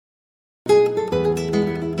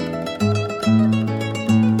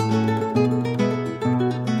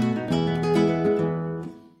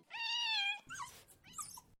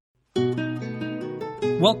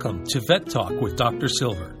Welcome to Vet Talk with Dr.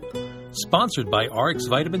 Silver, sponsored by RX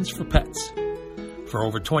Vitamins for Pets. For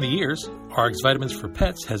over 20 years, RX Vitamins for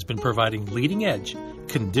Pets has been providing leading-edge,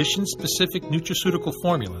 condition-specific nutraceutical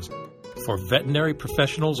formulas for veterinary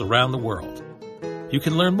professionals around the world. You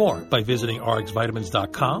can learn more by visiting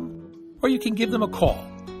rxvitamins.com, or you can give them a call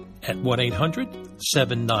at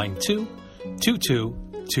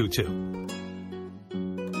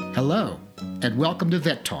 1-800-792-2222. Hello, and welcome to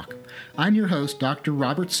Vet Talk. I'm your host, Dr.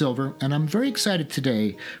 Robert Silver, and I'm very excited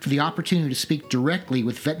today for the opportunity to speak directly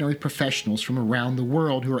with veterinary professionals from around the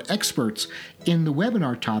world who are experts in the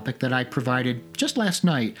webinar topic that I provided just last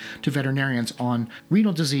night to veterinarians on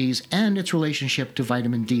renal disease and its relationship to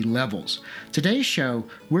vitamin D levels. Today's show,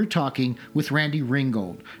 we're talking with Randy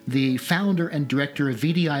Ringgold, the founder and director of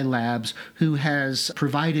VDI Labs, who has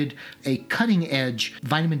provided a cutting-edge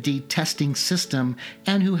vitamin D testing system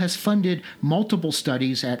and who has funded multiple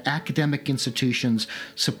studies at academic institutions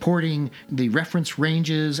supporting the reference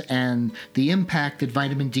ranges and the impact that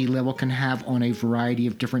vitamin D level can have on a variety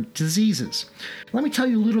of different diseases. Let me tell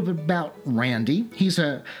you a little bit about Randy. He's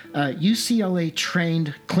a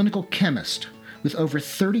UCLA-trained clinical chemist with over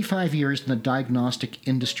 35 years in the diagnostic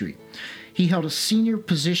industry. He held a senior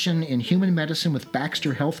position in human medicine with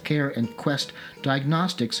Baxter Healthcare and Quest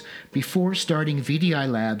Diagnostics before starting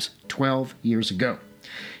VDI Labs 12 years ago.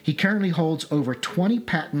 He currently holds over 20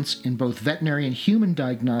 patents in both veterinary and human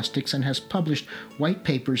diagnostics and has published white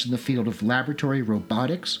papers in the field of laboratory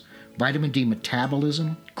robotics, vitamin D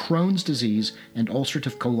metabolism, Crohn's disease and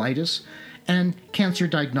ulcerative colitis, and cancer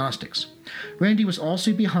diagnostics. Randy was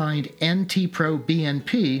also behind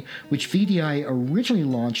NT-proBNP, which VDI originally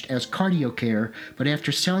launched as CardioCare, but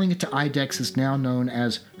after selling it to IDEXX is now known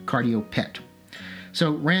as CardioPet.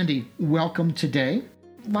 So, Randy, welcome today.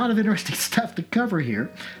 A lot of interesting stuff to cover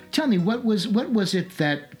here. Tell me, what was it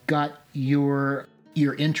that got your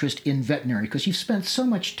interest in veterinary? Because you've spent so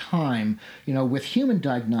much time, with human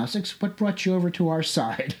diagnostics. What brought you over to our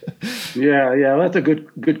side? Yeah, that's a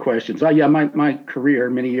good question. So, my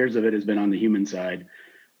career, many years of it has been on the human side.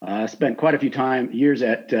 I spent quite a few years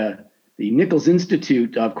at the Nichols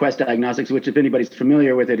Institute of Quest Diagnostics, which, if anybody's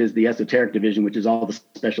familiar with it, is the esoteric division, which is all the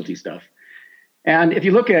specialty stuff. And if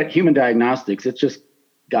you look at human diagnostics, it's just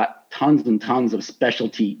got tons and tons of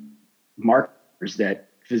specialty markers that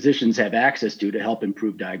physicians have access to help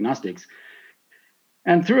improve diagnostics.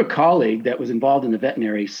 And through a colleague that was involved in the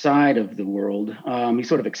veterinary side of the world, he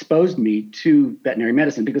sort of exposed me to veterinary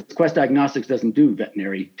medicine because Quest Diagnostics doesn't do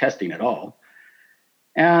veterinary testing at all.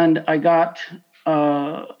 And I got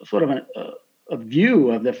sort of a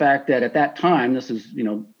view of the fact that at that time, this is,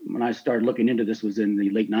 when I started looking into this was in the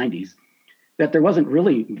late 90s, that there wasn't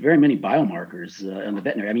really very many biomarkers in the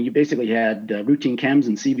veterinary. I mean, you basically had routine chems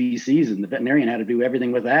and CBCs, and the veterinarian had to do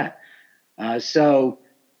everything with that. So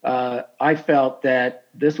I felt that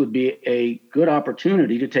this would be a good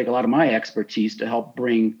opportunity to take a lot of my expertise to help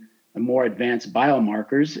bring more advanced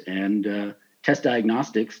biomarkers and test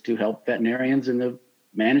diagnostics to help veterinarians in the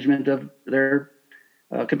management of their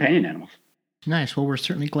companion animals. Nice. Well, we're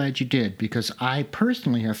certainly glad you did, because I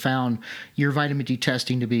personally have found your vitamin D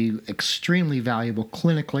testing to be extremely valuable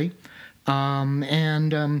clinically. A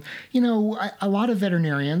lot of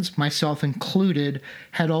veterinarians, myself included,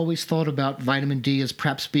 had always thought about vitamin D as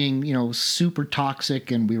perhaps being, super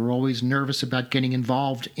toxic, and we were always nervous about getting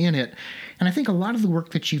involved in it. And I think a lot of the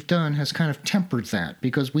work that you've done has kind of tempered that,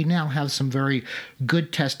 because we now have some very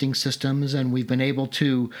good testing systems, and we've been able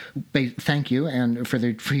to thank you and for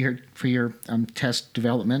your test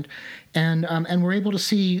development, and we're able to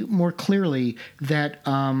see more clearly that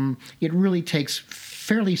it really takes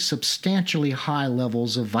fairly substantially high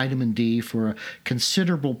levels of vitamin D for a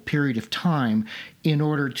considerable period of time in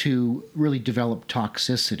order to really develop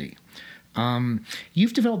toxicity.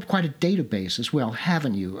 You've developed quite a database as well,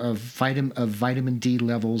 haven't you, of vitamin D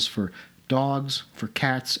levels for dogs, for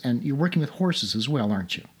cats, and you're working with horses as well,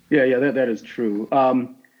 aren't you? Yeah, that is true.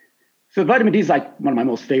 So vitamin D is like one of my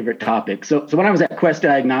most favorite topics. So when I was at Quest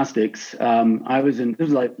Diagnostics, this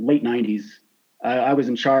was like late 90s. I was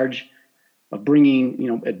in charge of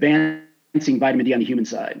bringing, advancing vitamin D on the human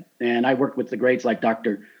side. And I worked with the greats like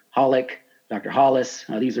Dr. Hollick, Dr. Hollis.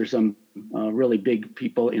 These are some really big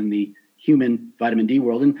people in the human vitamin D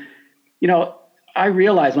world. And, I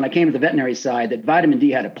realized when I came to the veterinary side that vitamin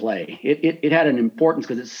D had a play. It had an importance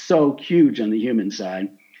because it's so huge on the human side.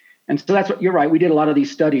 And so that's what you're right. We did a lot of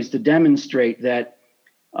these studies to demonstrate that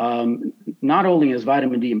not only is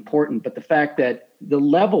vitamin D important, but the fact that the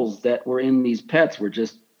levels that were in these pets were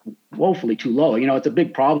just woefully too low. It's a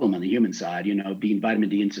big problem on the human side, being vitamin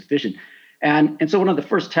D insufficient. And so one of the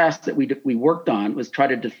first tasks that we worked on was try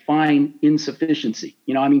to define insufficiency.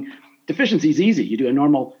 Deficiency is easy. You do a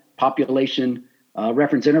normal population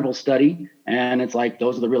reference interval study, and it's like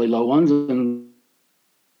those are the really low ones and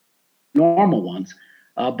normal ones.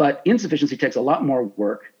 But insufficiency takes a lot more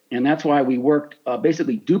work, and that's why we worked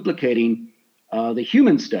basically duplicating the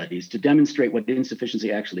human studies to demonstrate what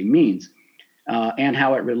insufficiency actually means and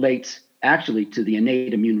how it relates actually to the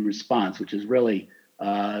innate immune response, which is really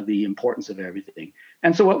the importance of everything.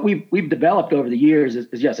 And so what we've developed over the years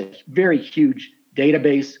is yes, a very huge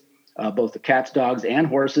database, both the cats, dogs, and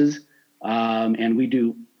horses. And we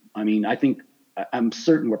do, I'm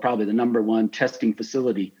certain we're probably the number one testing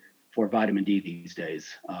facility for vitamin D these days,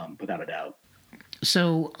 without a doubt.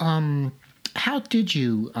 So how did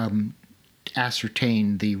you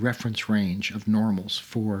ascertain the reference range of normals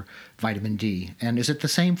for vitamin D? And is it the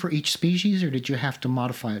same for each species, or did you have to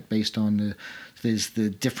modify it based on the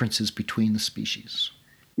differences between the species?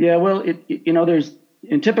 Yeah, well, there's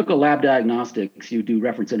in typical lab diagnostics, you do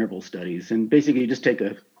reference interval studies, and basically you just take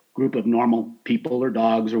a group of normal people or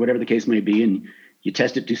dogs or whatever the case may be, and you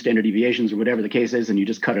test it to standard deviations or whatever the case is, and you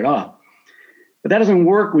just cut it off. But that doesn't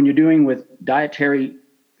work when you're doing with dietary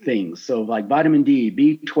things. So like vitamin D,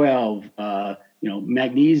 B12,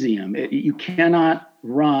 magnesium. You cannot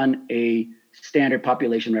run a standard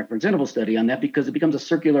population reference interval study on that because it becomes a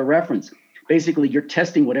circular reference. Basically, you're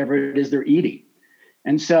testing whatever it is they're eating.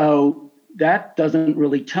 And so that doesn't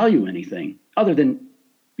really tell you anything other than,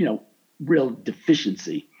 real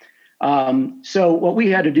deficiency. So what we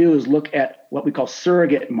had to do is look at what we call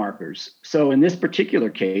surrogate markers. So in this particular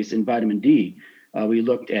case, in vitamin D, we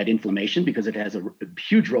looked at inflammation because it has a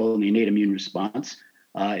huge role in the innate immune response.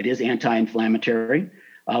 It is anti-inflammatory.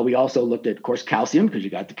 We also looked at, of course, calcium because you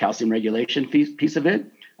got the calcium regulation piece of it.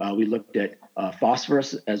 We looked at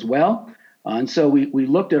phosphorus as well. And so we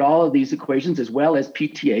looked at all of these equations as well as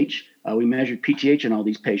PTH. We measured PTH in all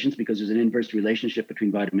these patients because there's an inverse relationship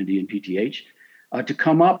between vitamin D and PTH to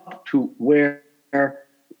come up to where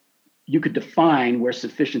you could define where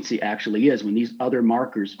sufficiency actually is when these other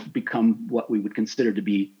markers become what we would consider to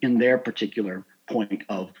be in their particular point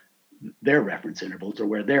of their reference intervals or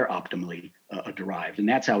where they're optimally derived. And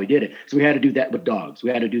that's how we did it. So we had to do that with dogs. We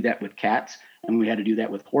had to do that with cats, and we had to do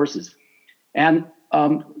that with horses. And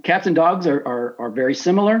cats and dogs are very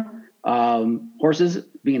similar. Horses,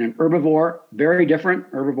 being an herbivore, very different.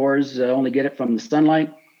 Herbivores only get it from the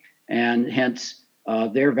sunlight, and hence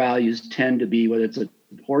their values tend to be, whether it's a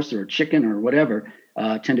horse or a chicken or whatever,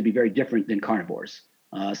 tend to be very different than carnivores.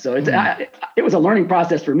 So it was a learning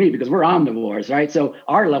process for me because we're omnivores, right? So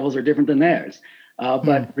our levels are different than theirs.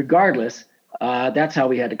 But regardless, that's how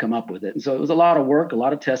we had to come up with it. And so it was a lot of work, a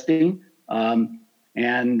lot of testing.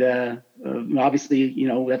 And obviously,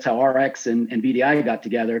 that's how RX and VDI got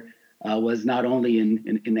together, was not only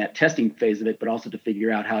in that testing phase of it, but also to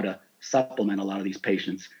figure out how to supplement a lot of these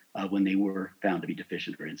patients when they were found to be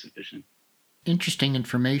deficient or insufficient. Interesting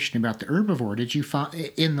information about the herbivore. Did you find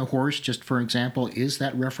in the horse, just for example, is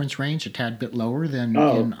that reference range a tad bit lower than?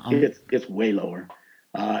 It's way lower.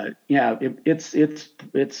 It's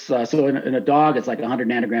so in a dog it's like 100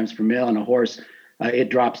 nanograms per mil. In a horse, it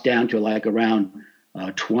drops down to like around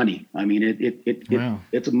 20. I mean,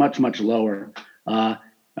 it's much lower.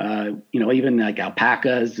 Even like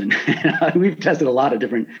alpacas, and we've tested a lot of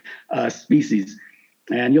different species,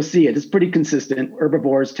 and you'll see it's pretty consistent.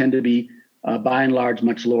 Herbivores tend to be by and large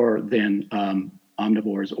much lower than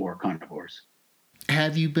omnivores or carnivores.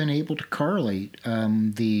 Have you been able to correlate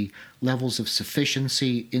the levels of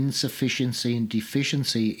sufficiency, insufficiency, and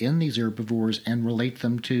deficiency in these herbivores and relate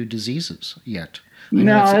them to diseases yet? You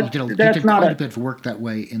did quite a bit of work that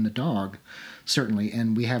way in the dog, certainly,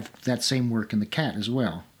 and we have that same work in the cat as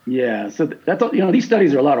well. Yeah, so that's these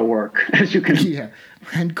studies are a lot of work, as you can. Yeah,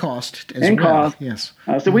 and cost as well. Yes.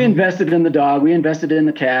 So we invested in the dog, we invested in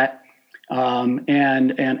the cat,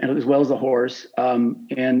 and as well as the horse.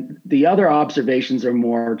 And the other observations are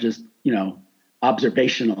more just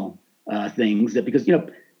observational things because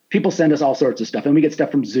people send us all sorts of stuff, and we get stuff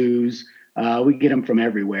from zoos. We get them from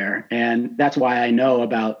everywhere, and that's why I know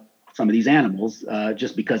about some of these animals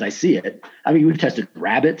just because I see it. I mean, we've tested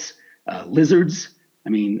rabbits, lizards. I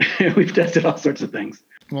mean, we've tested all sorts of things.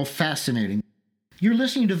 Well, fascinating. You're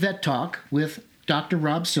listening to Vet Talk with Dr.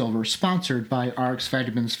 Rob Silver, sponsored by RX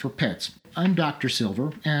Vitamins for Pets. I'm Dr.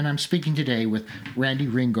 Silver, and I'm speaking today with Randy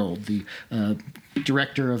Ringgold, the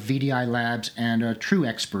director of VDI Labs and a true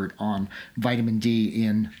expert on vitamin D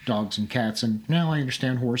in dogs and cats, and now I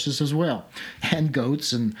understand horses as well, and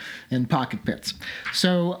goats and pocket pets.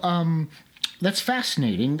 So That's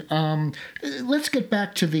fascinating. Let's get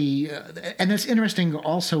back to and that's interesting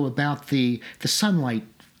also about the sunlight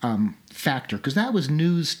factor, because that was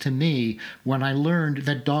news to me when I learned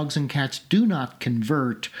that dogs and cats do not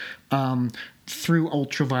convert through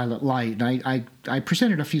ultraviolet light. And I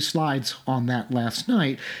presented a few slides on that last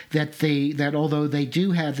night, that although they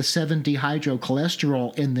do have the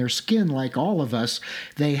 7-dehydrocholesterol in their skin like all of us,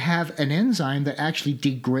 they have an enzyme that actually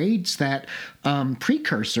degrades that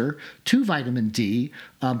precursor to vitamin D,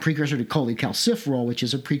 precursor to cholecalciferol, which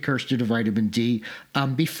is a precursor to vitamin D,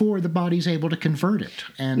 before the body's able to convert it.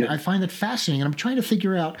 And I find that fascinating. And I'm trying to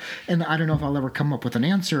figure out, and I don't know if I'll ever come up with an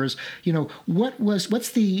answer, is,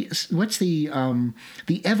 what's the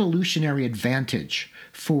evolutionary advantage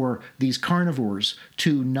for these carnivores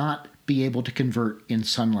to not be able to convert in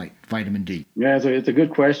sunlight vitamin D? Yeah, it's a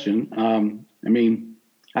good question. I mean,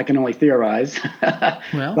 I can only theorize.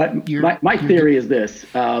 Well, but my theory is this.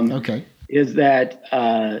 Okay. Is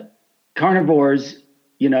that carnivores,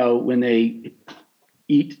 when they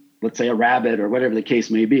eat, let's say, a rabbit or whatever the case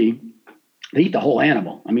may be, they eat the whole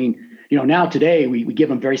animal. I mean, now today we give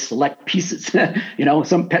them very select pieces.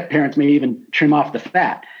 Some pet parents may even trim off the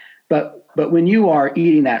fat. But when you are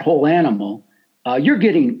eating that whole animal, you're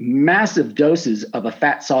getting massive doses of a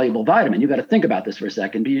fat-soluble vitamin. You've got to think about this for a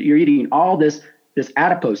second. You're eating all this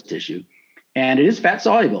adipose tissue, and it is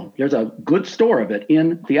fat-soluble. There's a good store of it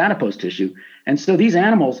in the adipose tissue. And so these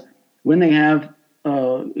animals, when they have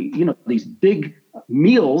these big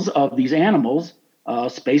meals of these animals,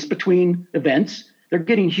 spaced between events, they're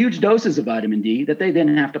getting huge doses of vitamin D that they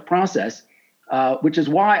then have to process, which is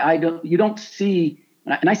why you don't see,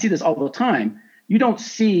 and I see this all the time, you don't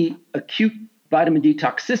see acute vitamin D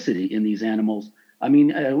toxicity in these animals. I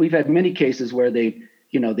mean, we've had many cases where they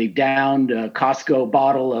downed a Costco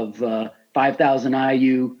bottle of 5,000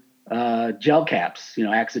 IU gel caps,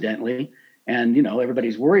 accidentally, and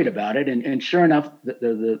everybody's worried about it. And sure enough,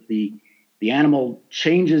 the animal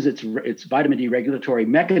changes its vitamin D regulatory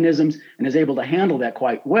mechanisms and is able to handle that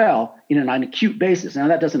quite well in an acute basis. Now,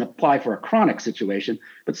 that doesn't apply for a chronic situation,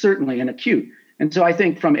 but certainly an acute. And so I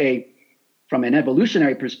think from an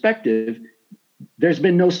evolutionary perspective, there's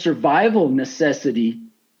been no survival necessity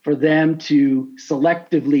for them to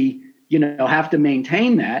selectively, have to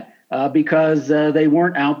maintain that because they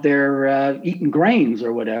weren't out there eating grains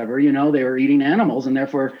or whatever. They were eating animals, and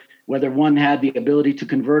therefore, whether one had the ability to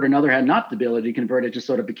convert, another had not the ability to convert, it just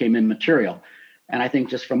sort of became immaterial. And I think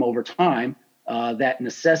just from over time, that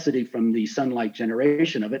necessity from the sunlight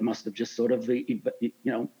generation of it must have just sort of,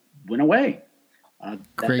 went away.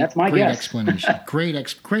 That's my guess. Explanation. Great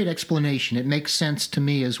explanation. It makes sense to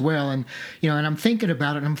me as well. And, and I'm thinking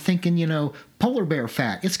about it, and I'm thinking, polar bear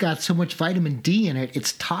fat, it's got so much vitamin D in it,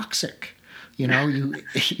 it's toxic. If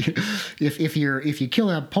you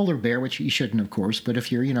kill a polar bear, which you shouldn't, of course, but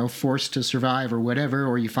if you're, forced to survive or whatever,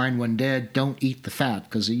 or you find one dead, don't eat the fat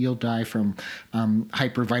because you'll die from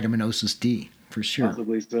hypervitaminosis D for sure.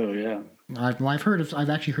 Possibly so, yeah. I've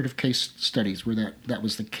actually heard of case studies where that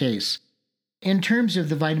was the case. In terms of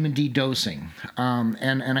the vitamin D dosing,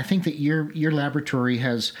 and I think that your laboratory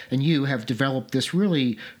you have developed this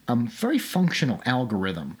really very functional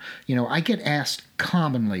algorithm. I get asked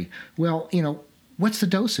commonly, well, what's the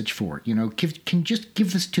dosage for it? Can just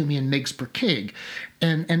give this to me in mgs per kg.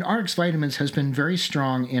 And RX Vitamins has been very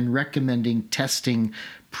strong in recommending testing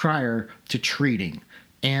prior to treating.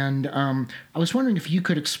 And I was wondering if you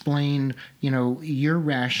could explain, your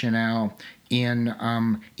rationale in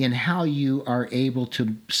how you are able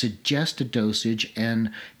to suggest a dosage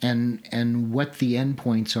and what the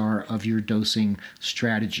endpoints are of your dosing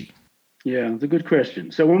strategy. Yeah, it's a good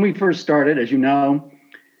question. So when we first started, as you know,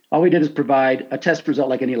 all we did is provide a test result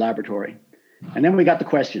like any laboratory. And then we got the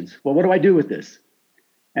questions. Well, what do I do with this?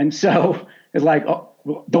 And so it's like, oh,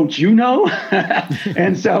 well, don't you know?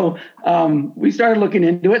 And so we started looking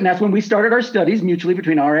into it. And that's when we started our studies mutually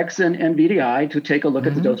between RX and VDI to take a look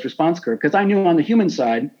at the dose response curve. Because I knew on the human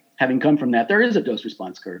side, having come from that, there is a dose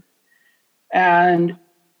response curve. And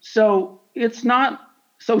so it's not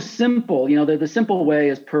so simple. The simple way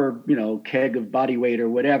is per, keg of body weight or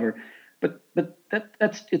whatever. But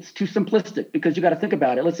it's too simplistic because you got to think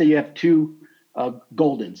about it. Let's say you have two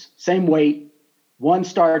Goldens, same weight. One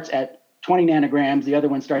starts at 20 nanograms, the other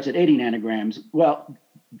one starts at 80 nanograms. Well,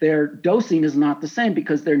 their dosing is not the same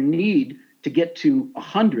because their need to get to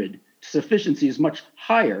 100 sufficiency is much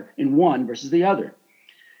higher in one versus the other.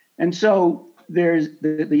 And so there's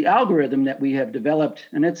the algorithm that we have developed,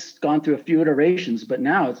 and it's gone through a few iterations, but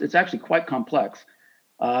now it's actually quite complex.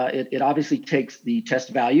 It obviously takes the test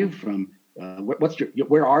value from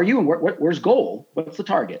where are you and where's goal? What's the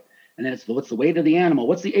target? And then it's what's the weight of the animal?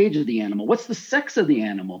 What's the age of the animal? What's the sex of the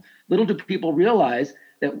animal? Little do people realize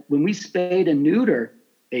that when we spade and neuter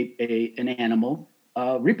an animal,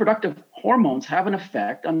 reproductive hormones have an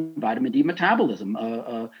effect on vitamin D metabolism.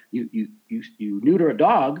 You neuter a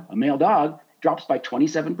dog, a male dog, drops by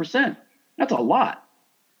 27%. That's a lot.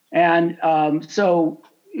 And so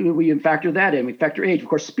we factor that in. We factor age. Of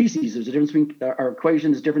course, species. There's a difference between our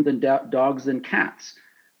equation is different than dogs and cats.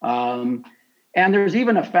 And there's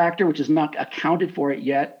even a factor which is not accounted for it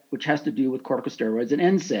yet, which has to do with corticosteroids and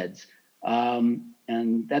NSAIDs.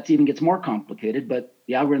 And that even gets more complicated, but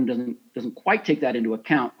the algorithm doesn't quite take that into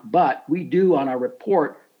account. But we do on our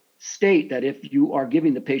report state that if you are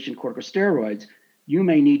giving the patient corticosteroids, you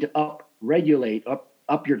may need to up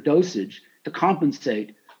your dosage to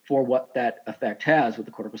compensate for what that effect has with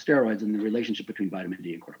the corticosteroids and the relationship between vitamin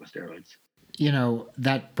D and corticosteroids.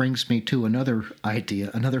 That brings me to another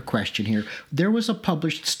idea, another question here. There was a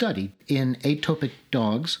published study in atopic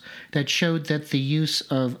dogs that showed that the use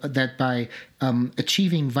of that by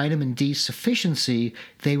achieving vitamin D sufficiency,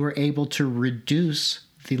 they were able to reduce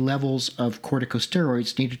the levels of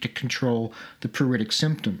corticosteroids needed to control the pruritic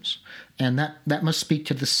symptoms. And that must speak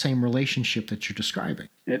to the same relationship that you're describing.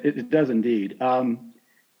 It does indeed.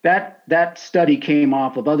 That study came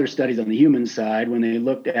off of other studies on the human side when they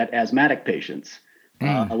looked at asthmatic patients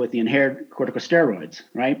with the inhaled corticosteroids,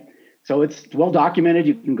 right? So it's well documented.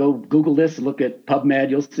 You can go Google this, look at PubMed,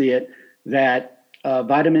 you'll see it, that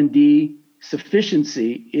vitamin D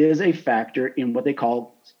sufficiency is a factor in what they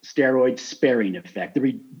call steroid sparing effect,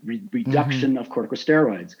 the reduction of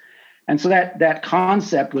corticosteroids. And so that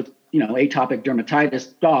concept with atopic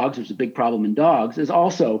dermatitis dogs, which is a big problem in dogs, is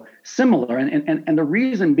also similar. And the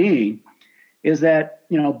reason being is that,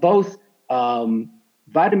 both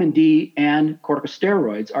vitamin D and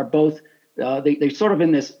corticosteroids are both, they sort of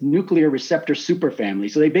in this nuclear receptor superfamily.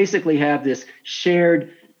 So they basically have this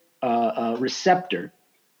shared receptor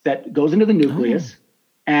that goes into the nucleus.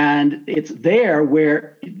 And it's there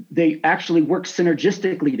where they actually work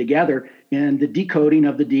synergistically together in the decoding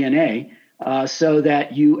of the DNA. So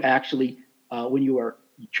that you actually, when you are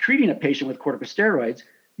treating a patient with corticosteroids,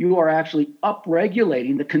 you are actually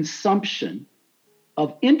upregulating the consumption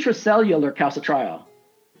of intracellular calcitriol.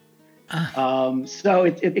 So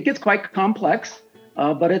it gets quite complex,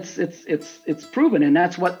 but it's proven, and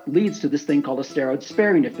that's what leads to this thing called a steroid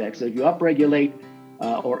sparing effect. So if you upregulate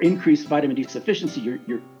or increase vitamin D sufficiency,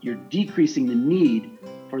 you're decreasing the need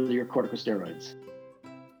for your corticosteroids.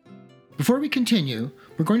 Before we continue,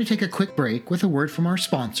 we're going to take a quick break with a word from our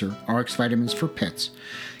sponsor, RX Vitamins for Pets.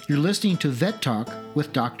 You're listening to Vet Talk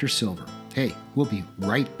with Dr. Silver. Hey, we'll be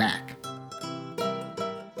right back.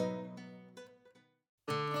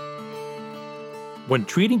 When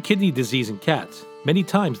treating kidney disease in cats, many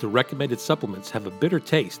times the recommended supplements have a bitter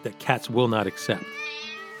taste that cats will not accept.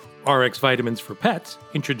 RX Vitamins for Pets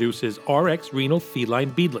introduces RX Renal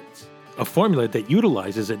Feline Beadlets, a formula that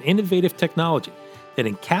utilizes an innovative technology that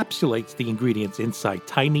encapsulates the ingredients inside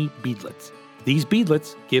tiny beadlets. These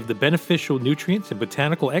beadlets give the beneficial nutrients and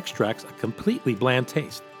botanical extracts a completely bland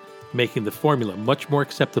taste, making the formula much more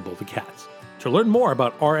acceptable to cats. To learn more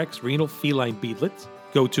about RX Renal Feline Beadlets,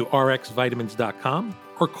 go to rxvitamins.com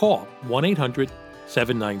or call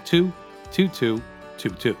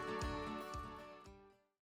 1-800-792-2222.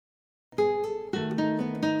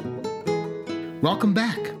 Welcome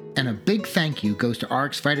back. And a big thank you goes to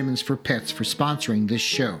RX Vitamins for Pets for sponsoring this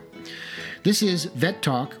show. This is Vet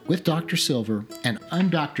Talk with Dr. Silver, and I'm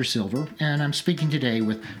Dr. Silver, and I'm speaking today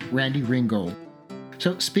with Randy Ringgold.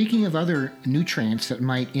 So speaking of other nutrients that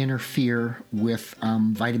might interfere with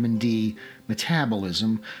vitamin D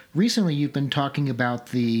metabolism, recently you've been talking about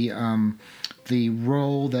the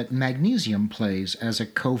role that magnesium plays as a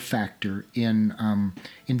cofactor in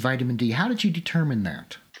vitamin D. How did you determine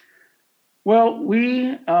that? Well,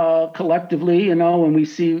 we collectively, when we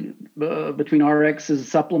see between RX as a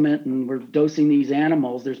supplement and we're dosing these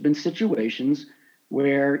animals, there's been situations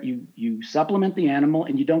where you supplement the animal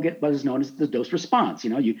and you don't get what is known as the dose response.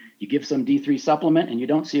 You give some D3 supplement and you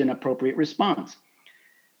don't see an appropriate response.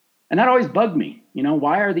 And that always bugged me.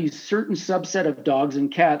 Why are these certain subset of dogs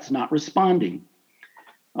and cats not responding?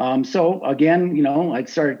 So again, I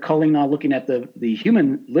started looking at the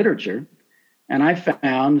human literature, and I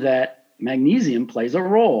found that magnesium plays a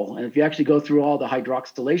role. And if you actually go through all the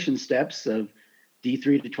hydroxylation steps of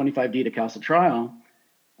D3 to 25D to calcitriol,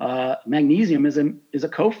 magnesium is a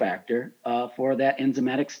cofactor for that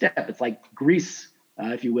enzymatic step. It's like grease,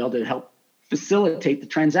 if you will, to help facilitate the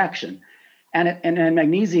transaction. And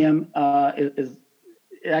magnesium it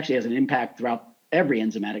actually has an impact throughout every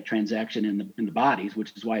enzymatic transaction in the bodies,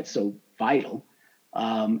 which is why it's so vital.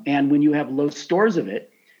 And when you have low stores of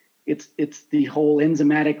it, it's the whole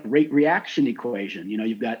enzymatic rate reaction equation.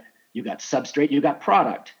 You've got substrate, you've got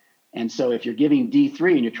product. And so if you're giving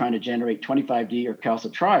D3 and you're trying to generate 25D or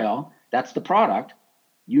calcitriol, that's the product.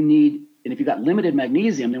 And if you've got limited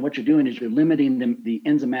magnesium, then what you're doing is you're limiting the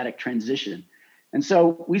enzymatic transition. And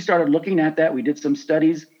so we started looking at that. We did some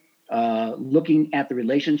studies looking at the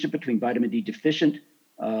relationship between vitamin D deficient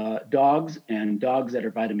dogs and dogs that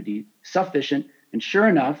are vitamin D sufficient. And sure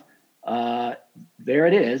enough, there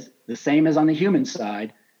it is, the same as on the human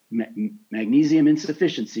side, magnesium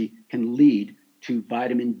insufficiency can lead to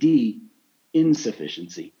vitamin D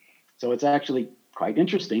insufficiency. So it's actually quite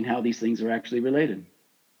interesting how these things are actually related.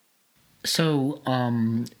 So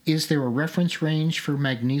is there a reference range for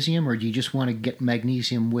magnesium, or do you just want to get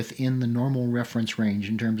magnesium within the normal reference range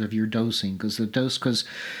in terms of your dosing? Because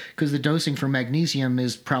the dosing for magnesium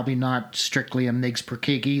is probably not strictly a mg per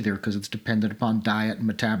kg either, because it's dependent upon diet and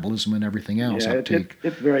metabolism and everything else. Yeah,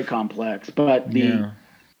 it's very complex. But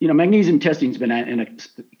magnesium testing has been in a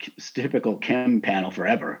typical chem panel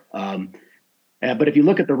forever. But if you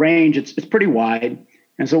look at the range, it's pretty wide.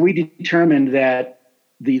 And so we determined that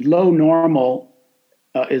the low normal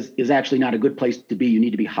is actually not a good place to be. You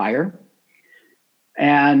need to be higher.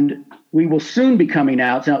 And we will soon be coming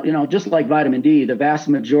out. So, just like vitamin D, the vast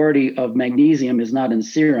majority of magnesium is not in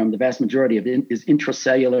serum. The vast majority of it is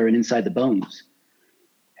intracellular and inside the bones.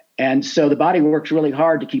 And so the body works really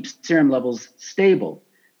hard to keep serum levels stable.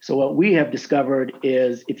 So what we have discovered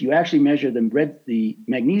is if you actually measure the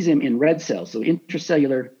magnesium in red cells, so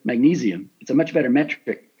intracellular magnesium, it's a much better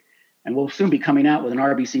metric. And we'll soon be coming out with an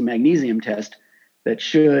RBC magnesium test that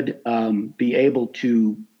should be able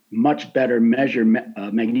to much better measure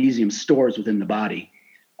magnesium stores within the body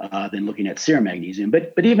than looking at serum magnesium.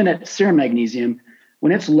 But even at serum magnesium,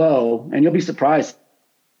 when it's low, and you'll be surprised,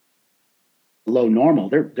 low normal,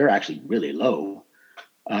 they're actually really low.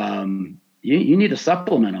 You need to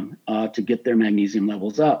supplement them to get their magnesium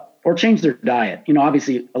levels up or change their diet.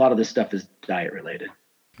 Obviously, a lot of this stuff is diet related.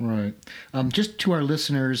 Right. Just to our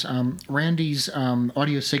listeners, Randy's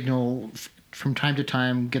audio signal from time to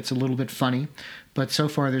time gets a little bit funny, but so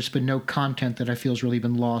far there's been no content that I feel has really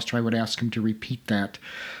been lost, or I would ask him to repeat that.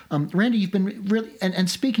 Randy, you've been really, and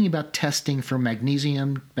speaking about testing for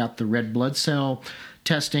magnesium, about the red blood cell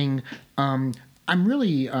testing, I'm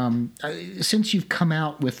really, since you've come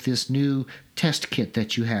out with this new test kit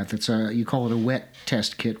that you have, you call it a wet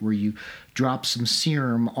test kit, where you drop some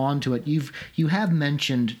serum onto it. You have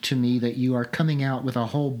mentioned to me that you are coming out with a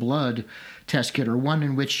whole blood test kit, or one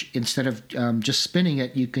in which instead of just spinning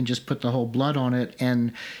it, you can just put the whole blood on it,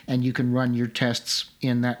 and you can run your tests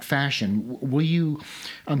in that fashion. Will you?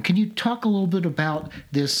 Can you talk a little bit about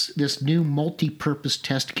this new multi-purpose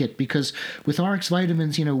test kit? Because with RX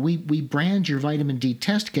Vitamins, we brand your vitamin D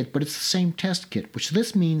test kit, but it's the same test kit. Which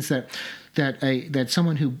this means that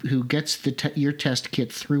someone who gets your test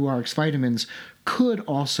kit through RX Vitamins could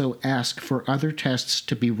also ask for other tests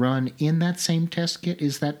to be run in that same test kit.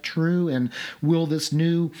 Is that true? And will this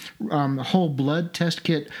new whole blood test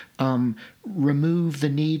kit remove the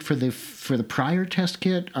need for the prior test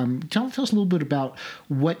kit? Tell us a little bit about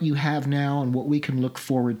what you have now and what we can look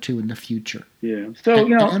forward to in the future. Yeah. So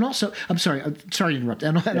and also, I'm sorry to interrupt.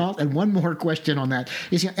 And one more question on that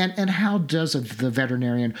is, and how does the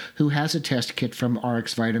veterinarian who has a test kit from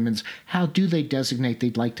RX Vitamins, how do they designate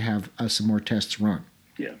they'd like to have some more tests run?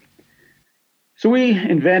 Yeah. So we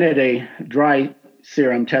invented a dry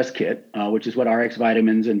serum test kit, which is what RX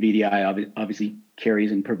Vitamins and VDI obviously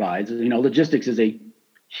carries and provides. Logistics is a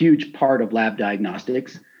huge part of lab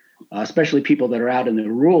diagnostics, especially people that are out in the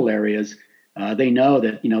rural areas. They know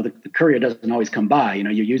that, the courier doesn't always come by.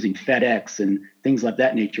 You're using FedEx and things like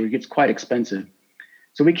that nature. It gets quite expensive.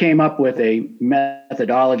 So we came up with a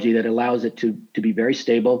methodology that allows it to be very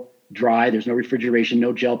stable, dry. There's no refrigeration,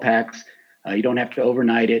 no gel packs. You don't have to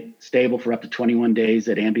overnight it. Stable for up to 21 days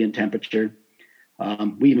at ambient temperature.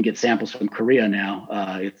 We even get samples from Korea now.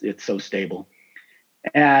 It's so stable.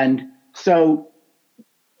 And so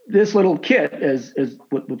this little kit is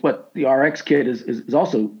what the RX kit is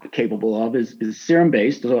also capable of is serum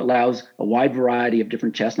based. So it allows a wide variety of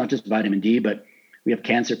different tests, not just vitamin D, but we have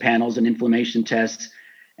cancer panels and inflammation tests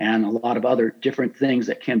and a lot of other different things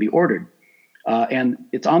that can be ordered. And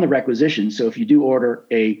it's on the requisition. So if you do order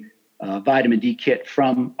a vitamin D kit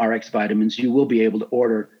from RX Vitamins, you will be able to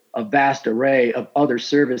order a vast array of other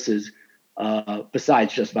services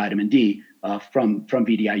besides just vitamin D from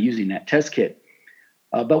VDI using that test kit.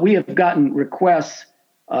 But we have gotten requests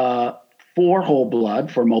for whole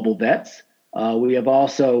blood for mobile vets. We have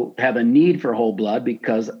a need for whole blood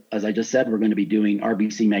because, as I just said, we're going to be doing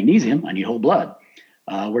RBC magnesium. I need whole blood.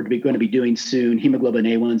 We're going to be doing soon hemoglobin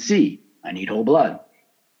A1C. I need whole blood.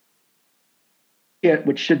 It,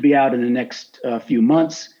 which should be out in the next few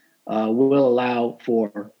months, will allow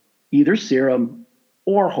for either serum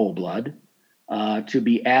or whole blood to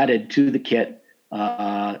be added to the kit,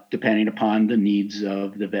 depending upon the needs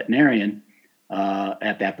of the veterinarian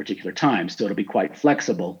at that particular time. So it'll be quite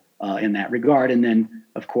flexible in that regard. And then,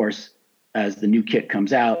 of course, as the new kit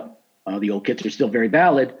comes out, the old kits are still very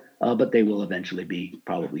valid, but they will eventually be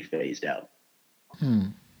probably phased out.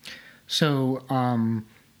 So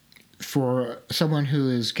for someone who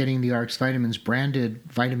is getting the RX Vitamins branded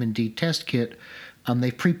vitamin D test kit,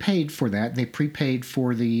 they prepaid for that. They prepaid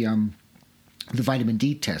for the vitamin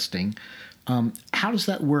D testing. How does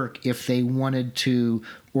that work if they wanted to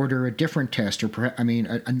order a different test, or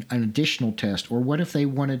an additional test? Or what if they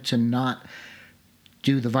wanted to not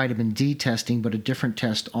do the vitamin D testing, but a different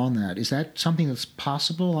test on that? Is that something that's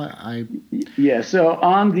possible? Yeah. So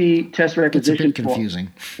on the test requisition, it's a bit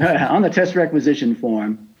confusing. On the test requisition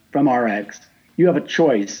form from RX, you have a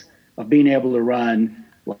choice of being able to run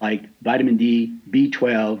like vitamin D,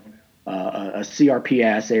 B12, a CRP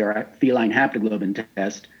assay or a feline haptoglobin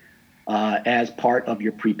test as part of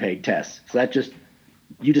your prepaid test. So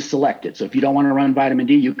you just select it. So if you don't want to run vitamin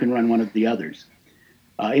D, you can run one of the others.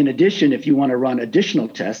 In addition, if you want to run additional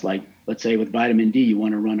tests, like let's say with vitamin D, you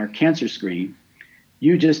want to run our cancer screen,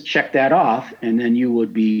 you just check that off, and then you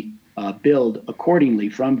would be billed accordingly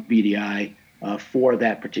from VDI for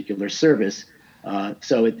that particular service.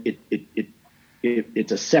 So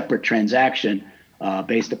it's a separate transaction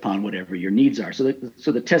based upon whatever your needs are. So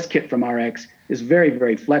the test kit from RX is very,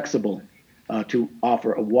 very flexible to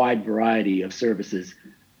offer a wide variety of services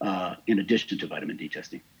in addition to vitamin D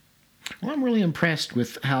testing. Well, I'm really impressed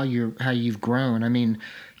with how you've grown. I mean,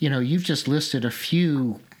 you've just listed a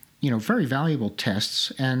few, very valuable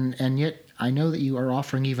tests, and yet I know that you are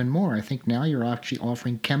offering even more. I think now you're actually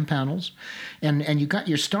offering chem panels, and you got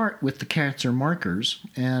your start with the cancer markers.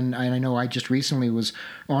 And I know I just recently was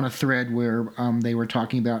on a thread where they were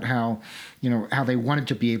talking about how they wanted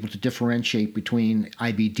to be able to differentiate between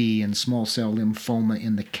IBD and small cell lymphoma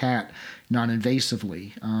in the cat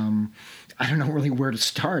non-invasively. I don't know really where to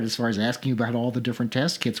start as far as asking you about all the different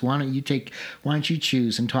test kits. Why don't you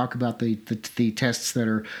choose and talk about the tests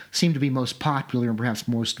that seem to be most popular and perhaps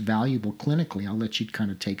most valuable clinically? I'll let you kind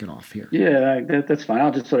of take it off here. Yeah, that's fine.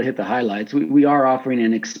 I'll just sort of hit the highlights. We are offering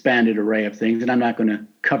an expanded array of things, and I'm not going to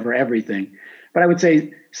cover everything. But I would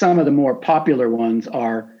say some of the more popular ones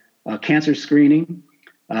are cancer screening,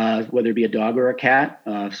 whether it be a dog or a cat,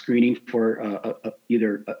 screening for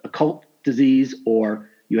either occult disease or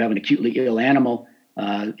you have an acutely ill animal,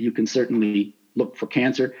 you can certainly look for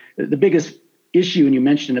cancer. The biggest issue, and you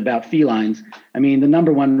mentioned about felines, I mean, the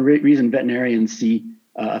number one reason veterinarians see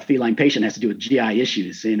a feline patient has to do with GI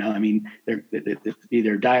issues. They're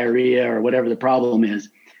either diarrhea or whatever the problem is.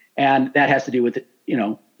 And that has to do with,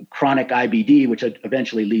 chronic IBD, which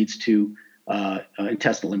eventually leads to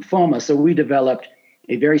intestinal lymphoma. So we developed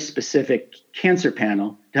a very specific cancer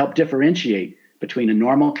panel to help differentiate between a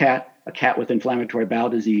normal cat, a cat with inflammatory bowel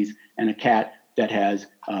disease, and a cat that has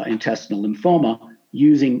intestinal lymphoma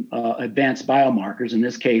using advanced biomarkers. In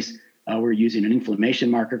this case, we're using an inflammation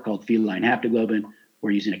marker called feline haptoglobin.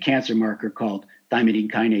 We're using a cancer marker called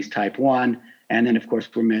thymidine kinase type 1. And then, of course,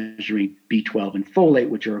 we're measuring B12 and folate,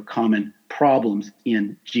 which are common problems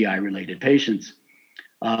in GI-related patients.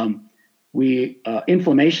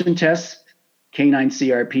 Inflammation tests, canine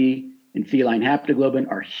CRP and feline haptoglobin,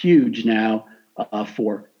 are huge now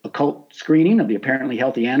for occult screening of the apparently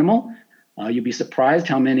healthy animal. You'd be surprised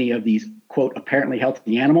how many of these, quote, apparently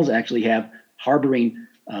healthy animals actually have harboring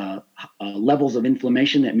levels of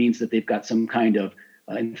inflammation. That means that they've got some kind of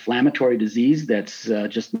inflammatory disease that's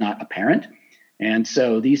just not apparent. And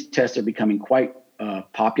so these tests are becoming quite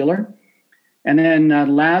popular. And then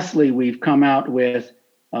lastly, we've come out with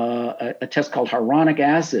a test called hyaluronic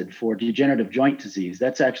acid for degenerative joint disease.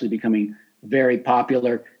 That's actually becoming very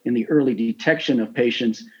popular in the early detection of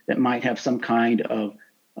patients that might have some kind of,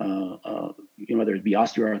 whether it be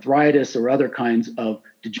osteoarthritis or other kinds of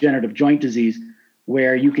degenerative joint disease,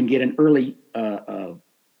 where you can get an early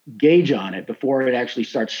gauge on it before it actually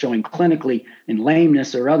starts showing clinically in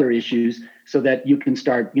lameness or other issues, so that you can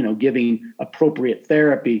start, giving appropriate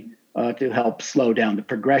therapy to help slow down the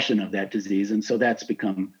progression of that disease. And so that's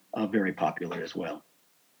become very popular as well.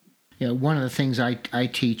 One of the things I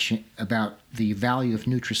teach about the value of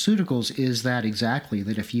nutraceuticals is that exactly,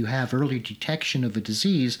 that if you have early detection of a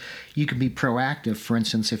disease, you can be proactive. For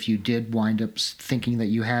instance, if you did wind up thinking that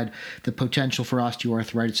you had the potential for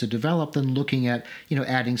osteoarthritis to develop, then looking at,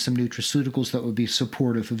 adding some nutraceuticals that would be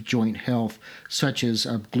supportive of joint health, such as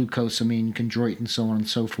glucosamine, chondroitin, and so on and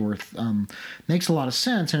so forth, makes a lot of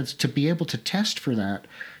sense. And it's, to be able to test for that,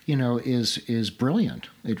 is brilliant.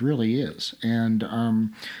 It really is.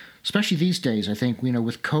 And especially these days, I think,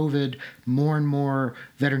 with COVID, more and more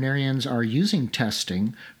veterinarians are using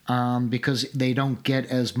testing because they don't get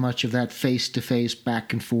as much of that face-to-face,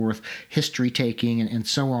 back and forth history taking and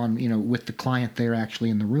so on, with the client they're actually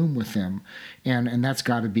in the room with them. And that's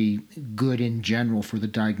got to be good in general for the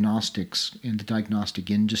diagnostics in the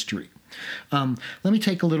diagnostic industry. Let me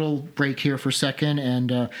take a little break here for a second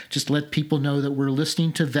and just let people know that we're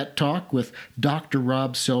listening to Vet Talk with Dr.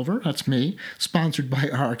 Rob Silver, that's me, sponsored by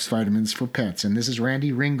RX Vitamins for Pets. And this is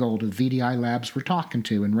Randy Ringgold of VDI Labs we're talking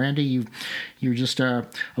to. And Randy, you're just a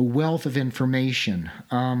wealth of information.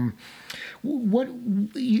 What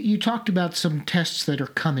you talked about some tests that are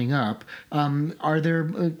coming up. Are there?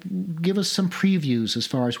 Give us some previews as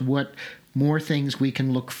far as what more things we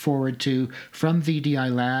can look forward to from VDI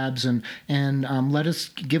Labs, and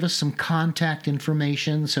give us some contact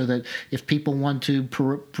information so that if people want to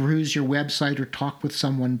peruse your website or talk with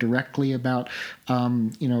someone directly about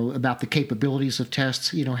about the capabilities of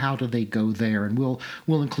tests, how do they go there? And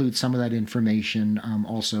we'll include some of that information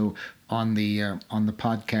also on the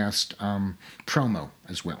podcast promo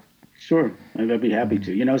as well. Sure, I'd be happy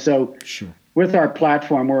to. So sure. With our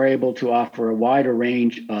platform, we're able to offer a wider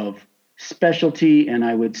range of specialty and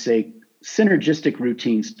I would say synergistic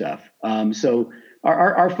routine stuff. So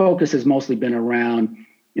our focus has mostly been around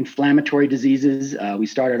inflammatory diseases. We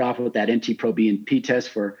started off with that NT-proBNP test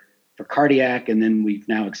for cardiac, and then we've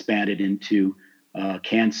now expanded into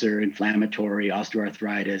cancer, inflammatory,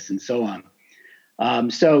 osteoarthritis, and so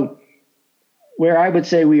on. So where I would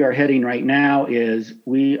say we are heading right now is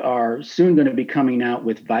we are soon going to be coming out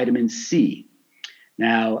with vitamin C.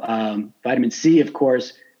 Now, vitamin C, of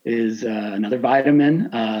course, is another vitamin.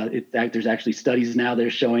 There's actually studies now that are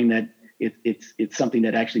showing that it's something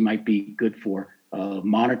that actually might be good for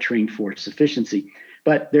monitoring for sufficiency.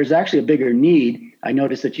 But there's actually a bigger need. I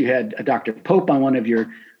noticed that you had Dr. Pope on one of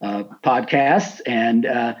your podcasts, and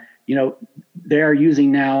they're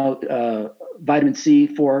using now vitamin C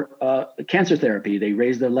for cancer therapy. They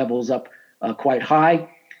raise the levels up quite high,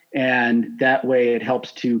 and that way it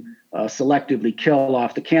helps to selectively kill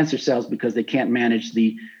off the cancer cells because they can't manage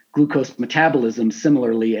the glucose metabolism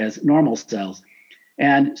similarly as normal cells.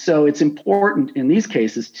 And so it's important in these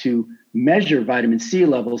cases to measure vitamin C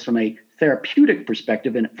levels from a therapeutic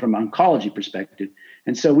perspective and from an oncology perspective.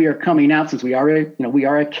 And so we are coming out, since we are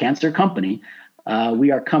a cancer company,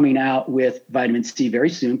 we are coming out with vitamin C very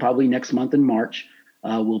soon, probably next month in March,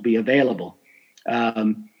 will be available.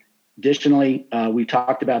 Additionally, we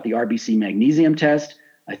talked about the RBC magnesium test.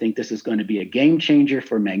 I think this is going to be a game changer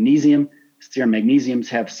for magnesium. Serum magnesiums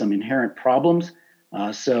have some inherent problems.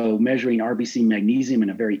 So measuring RBC magnesium in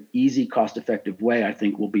a very easy, cost-effective way, I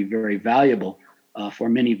think will be very valuable for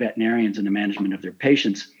many veterinarians in the management of their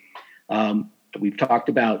patients. We've talked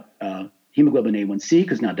about hemoglobin A1C,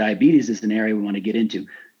 because now diabetes is an area we want to get into.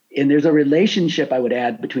 And there's a relationship, I would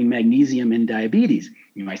add, between magnesium and diabetes.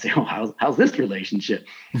 You might say, oh, how's this relationship?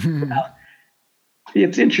 Well,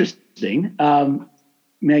 it's interesting.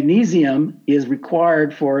 Magnesium is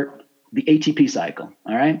required for the ATP cycle,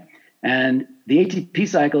 all right? And the ATP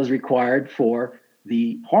cycle is required for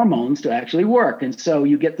the hormones to actually work. And so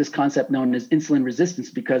you get this concept known as insulin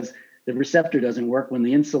resistance because the receptor doesn't work when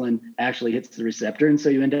the insulin actually hits the receptor. And so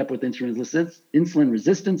you end up with insulin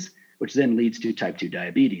resistance, which then leads to type 2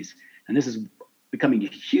 diabetes. And this is becoming a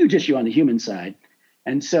huge issue on the human side.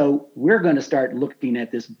 And so we're going to start looking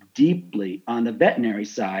at this deeply on the veterinary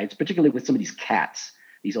side, particularly with some of these cats.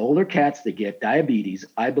 These older cats that get diabetes,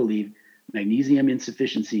 I believe magnesium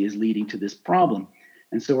insufficiency is leading to this problem.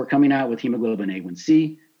 And so we're coming out with hemoglobin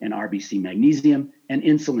A1C and RBC magnesium and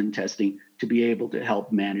insulin testing to be able to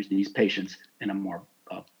help manage these patients in a more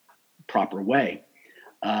proper way.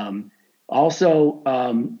 Also,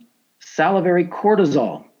 salivary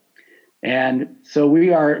cortisol. And so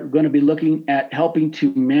we are going to be looking at helping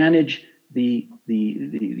to manage the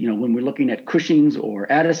when we're looking at Cushing's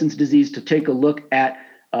or Addison's disease, to take a look at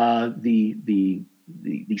the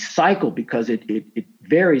cycle, because it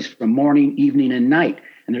varies from morning, evening, and night.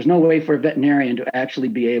 And there's no way for a veterinarian to actually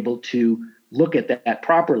be able to look at that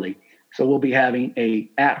properly. So we'll be having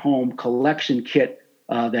a at-home collection kit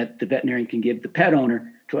that the veterinarian can give the pet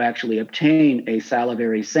owner to actually obtain a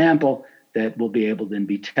salivary sample that will be able to then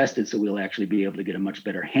be tested, so we'll actually be able to get a much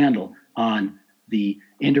better handle on the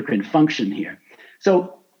endocrine function here.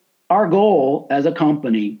 So our goal as a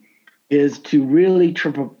company is to really,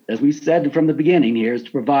 as we said from the beginning here, is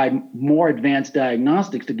to provide more advanced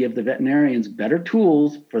diagnostics to give the veterinarians better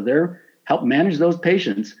tools for their help manage those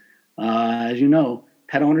patients. As you know,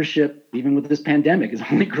 pet ownership, even with this pandemic, has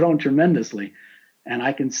only grown tremendously. And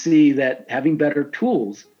I can see that having better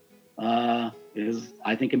tools is,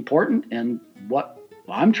 I think, important and what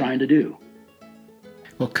I'm trying to do.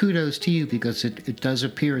 Well, kudos to you, because it does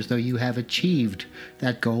appear as though you have achieved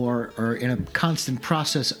that goal or in a constant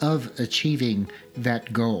process of achieving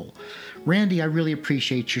that goal. Randy, I really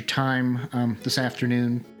appreciate your time this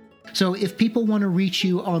afternoon. So if people want to reach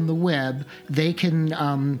you on the web, they can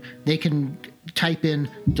type in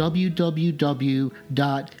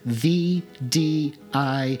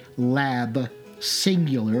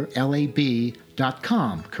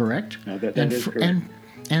www.vdilab.com, correct? That is correct.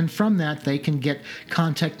 And from that, they can get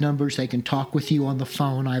contact numbers. They can talk with you on the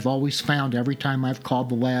phone. I've always found every time I've called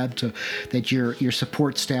the lab that your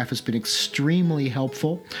support staff has been extremely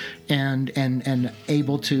helpful and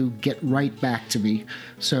able to get right back to me.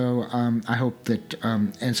 So I hope that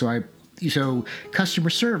So customer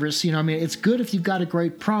service, it's good if you've got a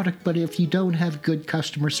great product, but if you don't have good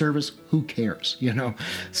customer service, who cares,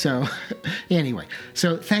 So anyway,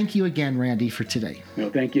 so thank you again, Randy, for today. No,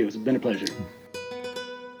 thank you. It's been a pleasure.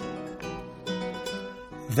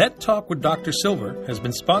 Vet Talk with Dr. Silver has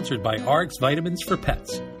been sponsored by RX Vitamins for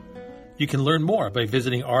Pets. You can learn more by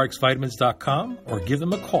visiting rxvitamins.com or give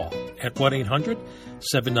them a call at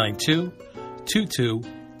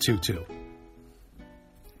 1-800-792-2222.